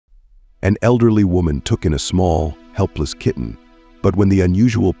An elderly woman took in a small, helpless kitten, but when the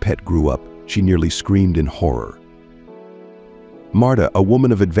unusual pet grew up, she nearly screamed in horror. Marta, a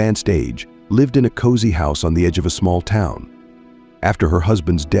woman of advanced age, lived in a cozy house on the edge of a small town. After her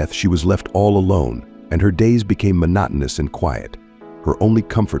husband's death, she was left all alone, and her days became monotonous and quiet. Her only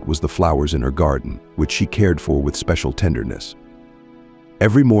comfort was the flowers in her garden, which she cared for with special tenderness.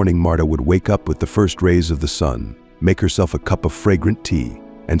 Every morning, Marta would wake up with the first rays of the sun, make herself a cup of fragrant tea,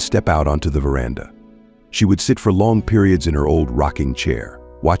 and step out onto the veranda. She would sit for long periods in her old rocking chair,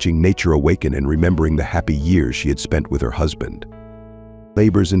 watching nature awaken and remembering the happy years she had spent with her husband.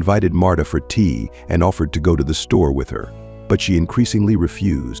 Neighbors invited Marta for tea and offered to go to the store with her, but she increasingly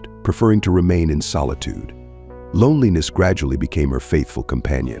refused, preferring to remain in solitude. Loneliness gradually became her faithful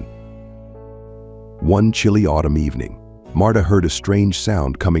companion. One chilly autumn evening, Marta heard a strange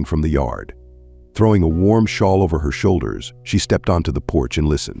sound coming from the yard. Throwing a warm shawl over her shoulders, she stepped onto the porch and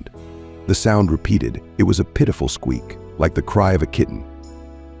listened. The sound repeated. It was a pitiful squeak, like the cry of a kitten.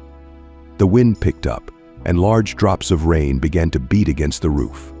 The wind picked up, and large drops of rain began to beat against the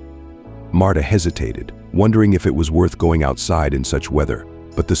roof. Marta hesitated, wondering if it was worth going outside in such weather,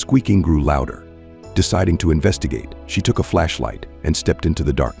 but the squeaking grew louder. Deciding to investigate, she took a flashlight and stepped into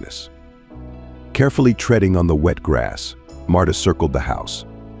the darkness. Carefully treading on the wet grass, Marta circled the house.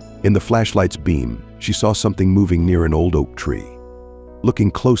 In the flashlight's beam, she saw something moving near an old oak tree. Looking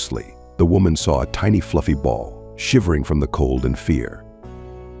closely, the woman saw a tiny fluffy ball, shivering from the cold and fear.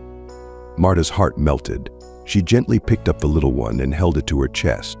 Marta's heart melted. She gently picked up the little one and held it to her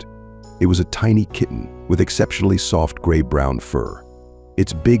chest. It was a tiny kitten with exceptionally soft gray-brown fur.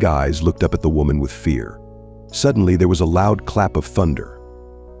 Its big eyes looked up at the woman with fear. Suddenly, there was a loud clap of thunder.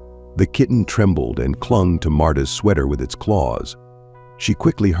 The kitten trembled and clung to Marta's sweater with its claws. She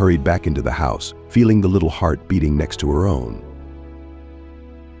quickly hurried back into the house, feeling the little heart beating next to her own.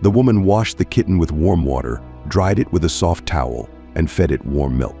 The woman washed the kitten with warm water, dried it with a soft towel, and fed it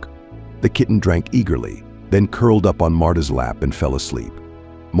warm milk. The kitten drank eagerly, then curled up on Marta's lap and fell asleep.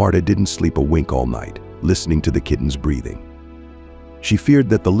 Marta didn't sleep a wink all night, listening to the kitten's breathing. She feared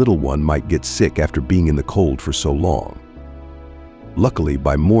that the little one might get sick after being in the cold for so long. Luckily,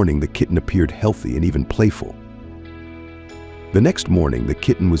 by morning, the kitten appeared healthy and even playful. The next morning, the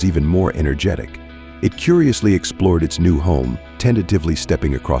kitten was even more energetic. It curiously explored its new home, tentatively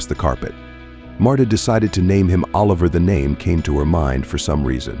stepping across the carpet. Marta decided to name him Oliver. The name came to her mind for some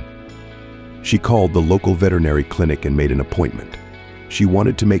reason. She called the local veterinary clinic and made an appointment. She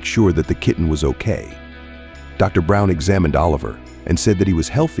wanted to make sure that the kitten was okay. Dr. Brown examined Oliver and said that he was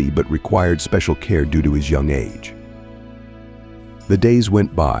healthy but required special care due to his young age. The days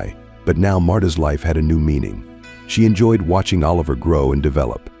went by, but now Marta's life had a new meaning. She enjoyed watching Oliver grow and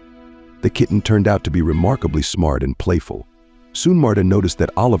develop. The kitten turned out to be remarkably smart and playful. Soon Marta noticed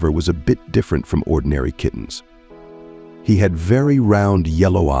that Oliver was a bit different from ordinary kittens. He had very round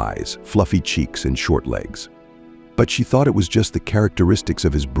yellow eyes, fluffy cheeks, and short legs. But she thought it was just the characteristics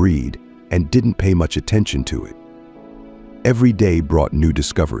of his breed and didn't pay much attention to it. Every day brought new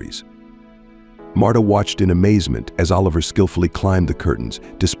discoveries. Marta watched in amazement as Oliver skillfully climbed the curtains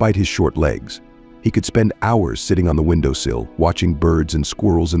despite his short legs. He could spend hours sitting on the windowsill, watching birds and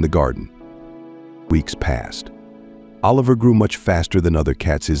squirrels in the garden. Weeks passed. Oliver grew much faster than other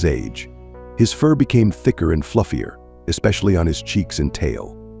cats his age. His fur became thicker and fluffier, especially on his cheeks and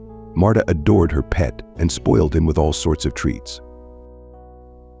tail. Marta adored her pet and spoiled him with all sorts of treats.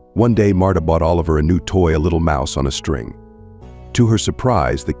 One day, Marta bought Oliver a new toy, a little mouse on a string. To her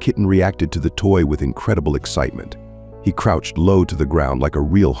surprise, the kitten reacted to the toy with incredible excitement. He crouched low to the ground like a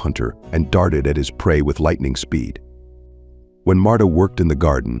real hunter and darted at his prey with lightning speed. When Marta worked in the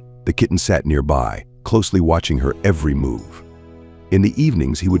garden, the kitten sat nearby, closely watching her every move. In the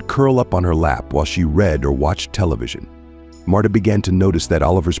evenings, he would curl up on her lap while she read or watched television. Marta began to notice that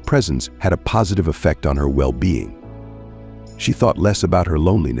Oliver's presence had a positive effect on her well-being. She thought less about her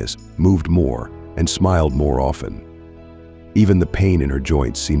loneliness, moved more, and smiled more often. Even the pain in her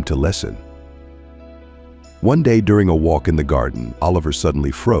joints seemed to lessen. One day during a walk in the garden, Oliver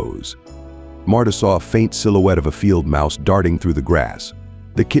suddenly froze. Marta saw a faint silhouette of a field mouse darting through the grass.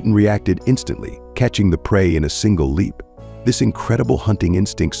 The kitten reacted instantly, catching the prey in a single leap. This incredible hunting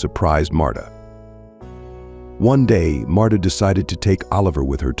instinct surprised Marta. One day, Marta decided to take Oliver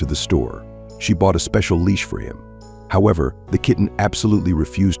with her to the store. She bought a special leash for him. However, the kitten absolutely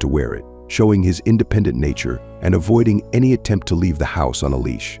refused to wear it, showing his independent nature and avoiding any attempt to leave the house on a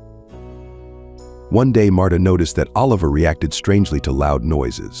leash. One day, Marta noticed that Oliver reacted strangely to loud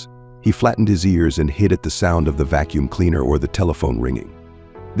noises. He flattened his ears and hid at the sound of the vacuum cleaner or the telephone ringing.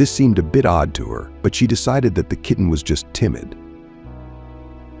 This seemed a bit odd to her, but she decided that the kitten was just timid.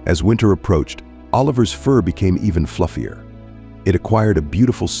 As winter approached, Oliver's fur became even fluffier. It acquired a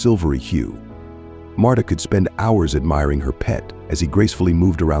beautiful silvery hue. Marta could spend hours admiring her pet as he gracefully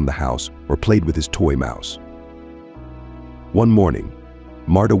moved around the house or played with his toy mouse. One morning,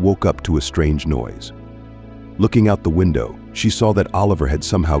 Marta woke up to a strange noise. Looking out the window, she saw that Oliver had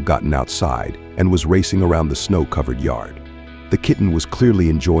somehow gotten outside and was racing around the snow-covered yard. The kitten was clearly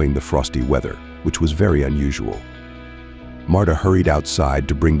enjoying the frosty weather, which was very unusual. Marta hurried outside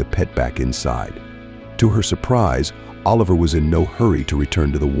to bring the pet back inside. To her surprise, Oliver was in no hurry to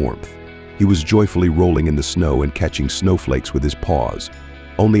return to the warmth. He was joyfully rolling in the snow and catching snowflakes with his paws.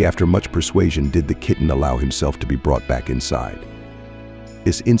 Only after much persuasion did the kitten allow himself to be brought back inside.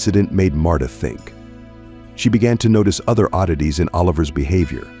 This incident made Marta think. She began to notice other oddities in Oliver's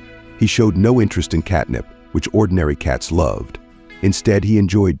behavior. He showed no interest in catnip, which ordinary cats loved. Instead, he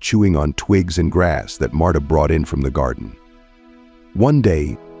enjoyed chewing on twigs and grass that Marta brought in from the garden. One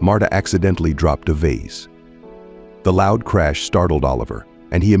day, Marta accidentally dropped a vase. The loud crash startled Oliver,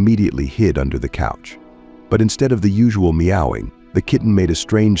 and he immediately hid under the couch. But instead of the usual meowing, the kitten made a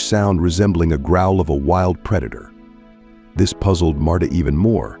strange sound resembling a growl of a wild predator. This puzzled Marta even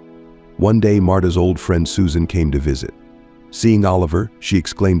more. One day, Marta's old friend Susan came to visit. Seeing Oliver, she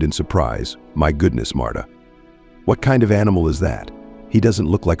exclaimed in surprise, "My goodness, Marta. What kind of animal is that? He doesn't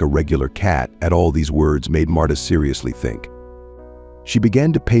look like a regular cat." At all these words made Marta seriously think. She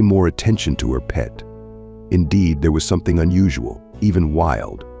began to pay more attention to her pet. Indeed, there was something unusual, even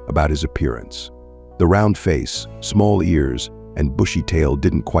wild, about his appearance. The round face, small ears, and bushy tail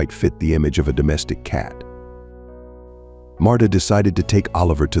didn't quite fit the image of a domestic cat. Marta decided to take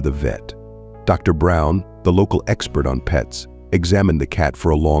Oliver to the vet. Dr. Brown, the local expert on pets, examined the cat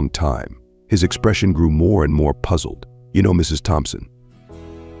for a long time. His expression grew more and more puzzled. "You know, Mrs. Thompson,"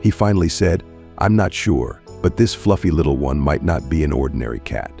 he finally said, "I'm not sure, but this fluffy little one might not be an ordinary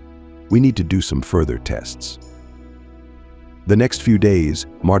cat. We need to do some further tests." The next few days,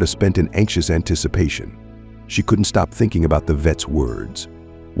 Marta spent in anxious anticipation. She couldn't stop thinking about the vet's words.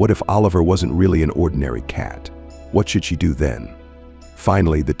 What if Oliver wasn't really an ordinary cat? What should she do then?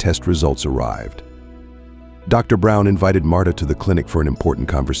 Finally, the test results arrived. Dr. Brown invited Marta to the clinic for an important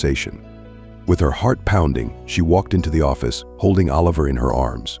conversation. With her heart pounding, she walked into the office, holding Oliver in her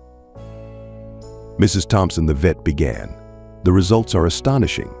arms. "Mrs. Thompson," the vet began, "the results are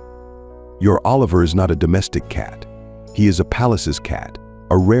astonishing. Your Oliver is not a domestic cat. He is a Pallas's cat,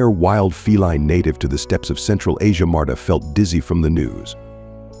 a rare wild feline native to the steppes of Central Asia." Marta felt dizzy from the news.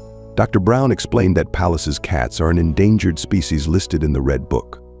 Dr. Brown explained that Pallas's cats are an endangered species listed in the Red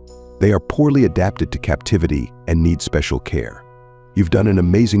Book. They are poorly adapted to captivity and need special care. "You've done an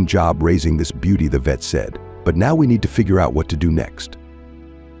amazing job raising this beauty," the vet said, "but now we need to figure out what to do next."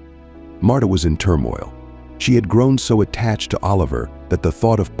 Marta was in turmoil. She had grown so attached to Oliver that the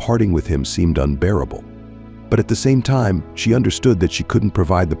thought of parting with him seemed unbearable. But at the same time, she understood that she couldn't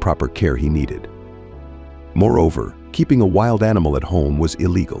provide the proper care he needed. Moreover, keeping a wild animal at home was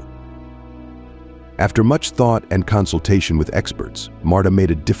illegal. After much thought and consultation with experts, Marta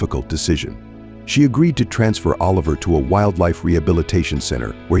made a difficult decision. She agreed to transfer Oliver to a wildlife rehabilitation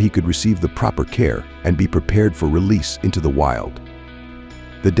center where he could receive the proper care and be prepared for release into the wild.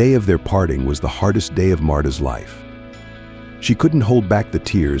 The day of their parting was the hardest day of Marta's life. She couldn't hold back the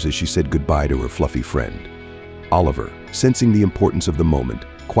tears as she said goodbye to her fluffy friend. Oliver, sensing the importance of the moment,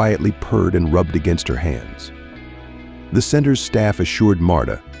 quietly purred and rubbed against her hands. The center's staff assured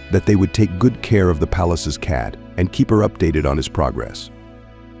Marta that they would take good care of the Pallas's cat and keep her updated on his progress.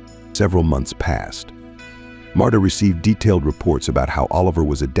 Several months passed. Marta received detailed reports about how Oliver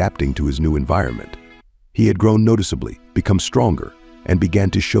was adapting to his new environment. He had grown noticeably, become stronger, and began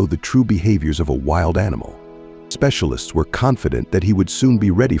to show the true behaviors of a wild animal. Specialists were confident that he would soon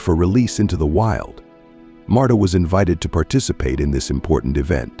be ready for release into the wild. Marta was invited to participate in this important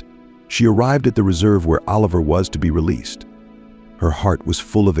event. She arrived at the reserve where Oliver was to be released. Her heart was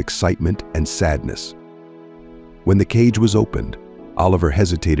full of excitement and sadness. When the cage was opened, Oliver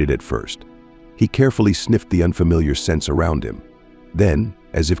hesitated at first. He carefully sniffed the unfamiliar scents around him. Then,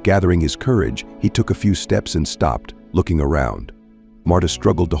 as if gathering his courage, he took a few steps and stopped, looking around. Marta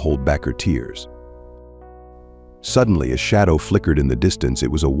struggled to hold back her tears. Suddenly, a shadow flickered in the distance.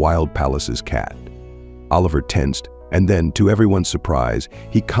 It was a wild Pallas's cat. Oliver tensed, and then, to everyone's surprise,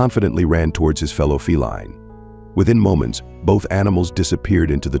 he confidently ran towards his fellow feline. Within moments, both animals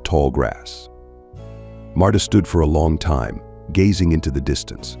disappeared into the tall grass. Marta stood for a long time, gazing into the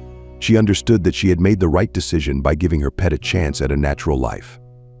distance. She understood that she had made the right decision by giving her pet a chance at a natural life.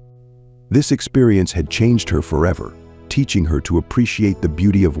 This experience had changed her forever, teaching her to appreciate the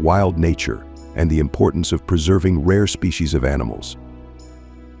beauty of wild nature and the importance of preserving rare species of animals.